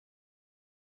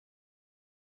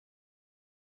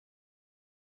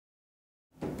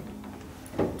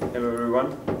Hello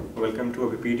everyone, welcome to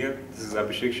Abhipedia. This is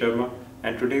Abhishek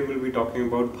and today we'll be talking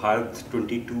about Bharat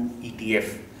 22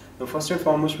 ETF. Now first and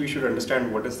foremost we should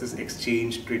understand what is this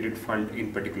exchange traded fund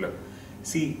in particular.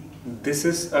 See, this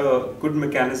is a good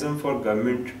mechanism for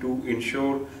government to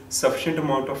ensure sufficient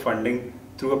amount of funding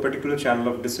through a particular channel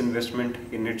of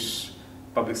disinvestment in its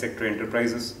public sector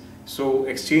enterprises. So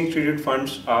exchange traded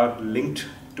funds are linked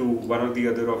to one or the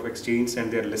other of exchange and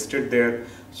they're listed there,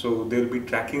 so they'll be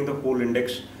tracking the whole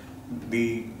index.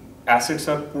 The assets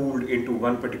are pooled into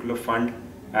one particular fund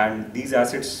and these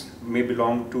assets may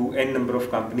belong to n number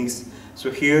of companies. So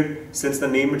here, since the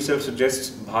name itself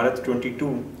suggests Bharat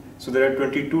 22, so there are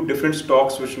 22 different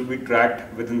stocks which will be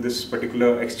tracked within this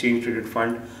particular exchange traded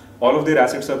fund. All of their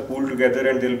assets are pooled together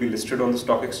and they'll be listed on the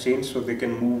stock exchange, so they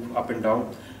can move up and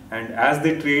down. And as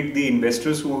they trade, the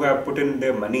investors who have put in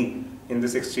their money in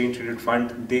this exchange traded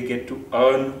fund, they get to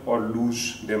earn or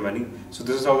lose their money. So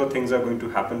this is how the things are going to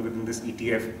happen within this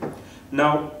ETF.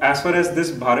 Now, as far as this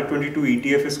Bharat 22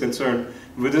 ETF is concerned,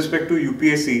 with respect to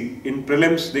UPSC, in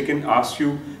prelims they can ask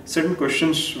you certain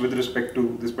questions with respect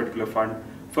to this particular fund.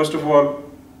 First of all,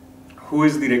 who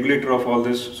is the regulator of all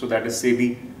this? So that is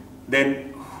SEBI.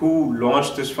 Then who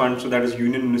launched this fund? So that is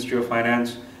Union Ministry of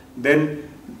Finance. Then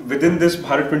within this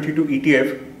Bharat 22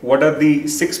 ETF, what are the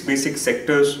 6 basic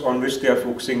sectors on which they are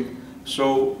focusing?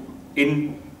 So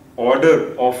in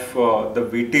order of the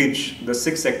weightage, the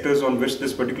 6 sectors on which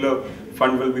this particular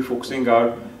fund will be focusing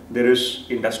are: there is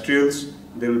industrials,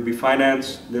 there will be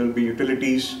finance, there will be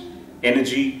utilities,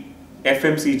 energy,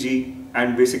 FMCG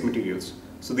and basic materials.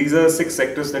 So these are 6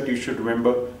 sectors that you should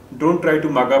remember. Don't try to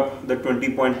mug up the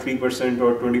 20.3%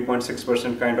 or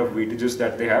 20.6% kind of weightages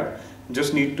that they have.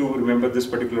 Just need to remember this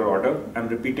particular order. I'm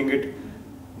repeating it: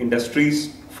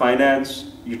 industries,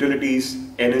 finance, utilities,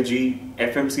 energy,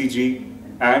 FMCG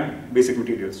and basic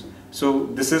materials. So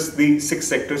this is the 6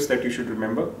 sectors that you should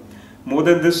remember. More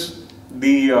than this,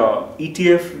 the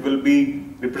ETF will be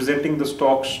representing the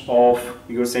stocks of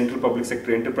your central public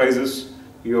sector enterprises,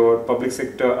 your public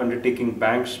sector undertaking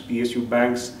banks, PSU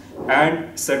banks,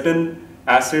 and certain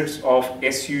assets of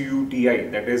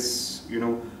SUUTI, that is,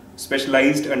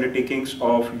 specialized undertakings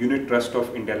of Unit Trust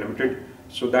of India Limited.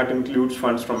 So that includes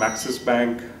funds from Axis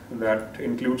Bank, that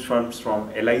includes funds from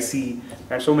LIC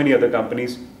and so many other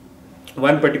companies.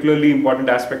 One particularly important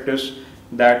aspect is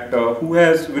that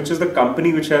which is the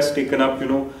company which has taken up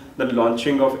the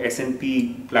launching of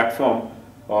S&P platform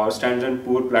or Standard &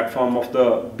 Poor platform of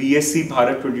the BSE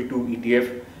Bharat 22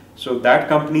 ETF. So that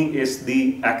company is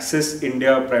the Axis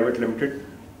India Private Limited.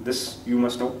 This you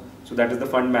must know. So that is the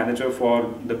fund manager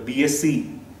for the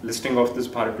BSE listing of this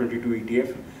Bharat 22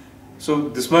 ETF. So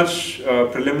this much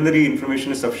preliminary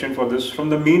information is sufficient for this. From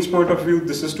the mains point of view,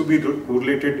 this is to be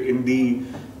correlated in the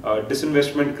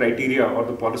disinvestment criteria or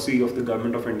the policy of the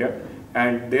Government of India,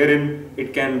 and therein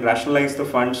it can rationalize the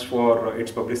funds for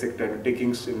its public sector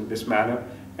undertakings in this manner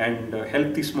and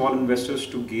help the small investors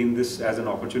to gain this as an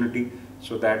opportunity,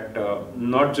 so that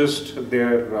not just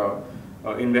their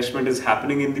investment is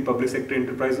happening in the public sector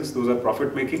enterprises, those are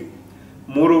profit making.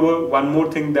 Moreover, one more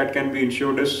thing that can be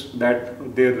ensured is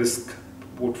that their risk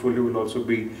portfolio will also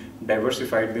be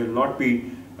diversified. They will not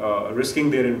be risking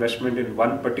their investment in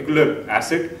one particular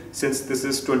asset, since this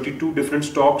is 22 different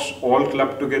stocks all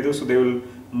clubbed together, so they will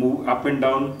move up and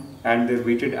down and their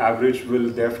weighted average will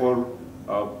therefore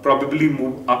probably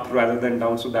move up rather than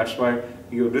down. So that's why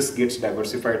your risk gets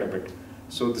diversified a bit.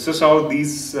 So this is how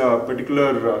these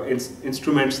particular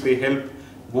instruments, they help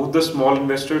both the small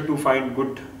investor to find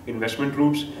good investment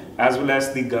routes as well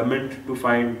as the government to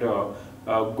find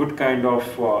a good kind of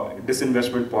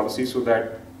disinvestment policy, so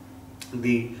that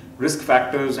the risk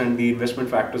factors and the investment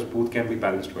factors both can be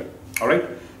balanced well. Alright,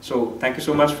 so thank you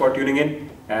so much for tuning in,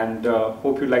 and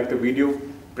hope you like the video.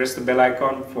 Press the bell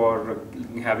icon for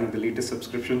having the latest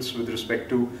subscriptions with respect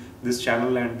to this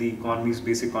channel and the economy's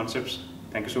basic concepts.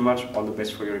 Thank you so much. All the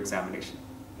best for your examination.